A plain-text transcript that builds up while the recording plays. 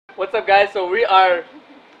What's up, guys? So we are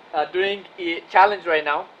doing a challenge right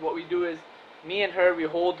now. What we do is, me and her, we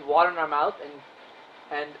hold water in our mouth,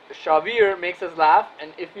 and Shavir makes us laugh,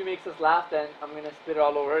 and if he makes us laugh, then I'm gonna spit it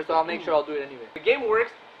all over her. So I'll make sure I'll do it anyway. The game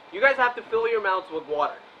works. You guys have to fill your mouths with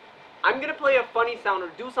water. I'm gonna play a funny sound or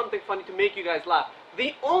do something funny to make you guys laugh.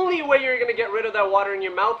 The only way you're gonna get rid of that water in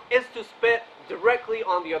your mouth is to spit directly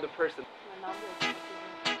on the other person.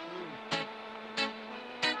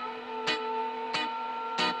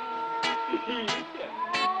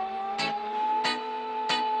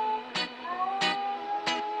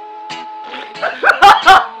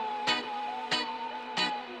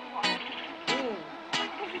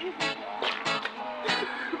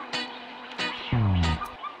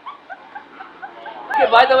 Okay,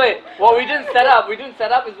 by the way, what we didn't set up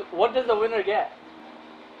is, what does the winner get?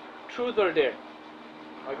 Truth or dare?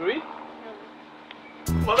 Agree?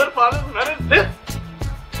 Mother, father, where is this?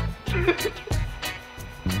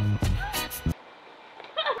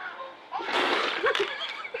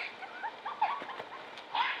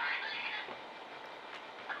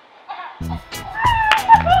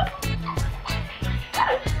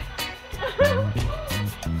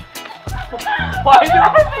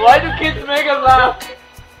 Why do kids make us laugh?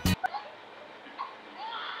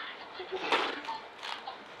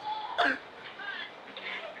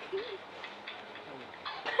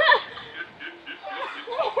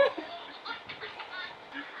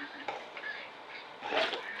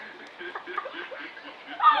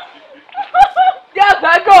 क्या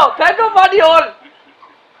फेंको पानी और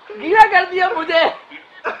गीला कर दिया मुझे.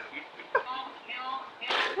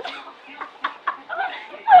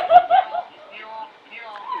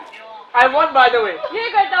 I won, by the way. ये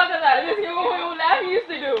करता होता था. This you laugh he used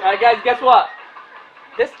to do. Alright, guys, guess what?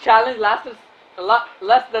 This challenge lasted a lot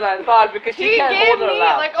less than I thought because she can't hold her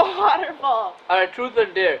laugh. Like a waterfall. Alright, truth or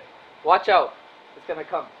dare. Watch out. It's gonna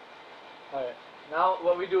come. Alright. Now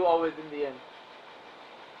what we do always in the end.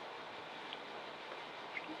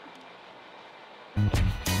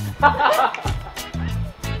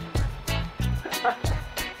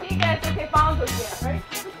 ठीक है, तो pound हो गया, right?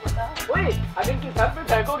 Wait, अगर किसी पे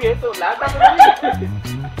फेंकोगे तो लाता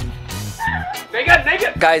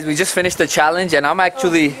Naked. Guys, we just finished the challenge and I'm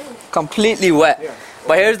actually completely wet. Yeah.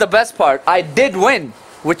 But here's the best part. I did win,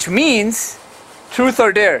 which means truth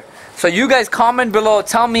or dare. So you guys comment below,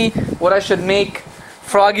 tell me what I should make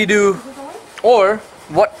Froggy do or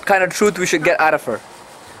what kind of truth we should get out of her.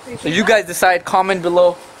 So you guys decide, comment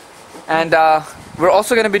below. And we're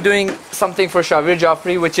also going to be doing something for Shavir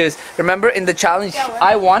Jaffrey, which is, remember in the challenge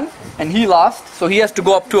I won and he lost, so he has to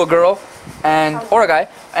go up to a girl or a guy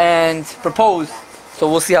and propose. So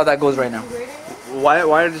we'll see how that goes right now.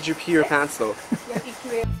 Why did you pee your pants though?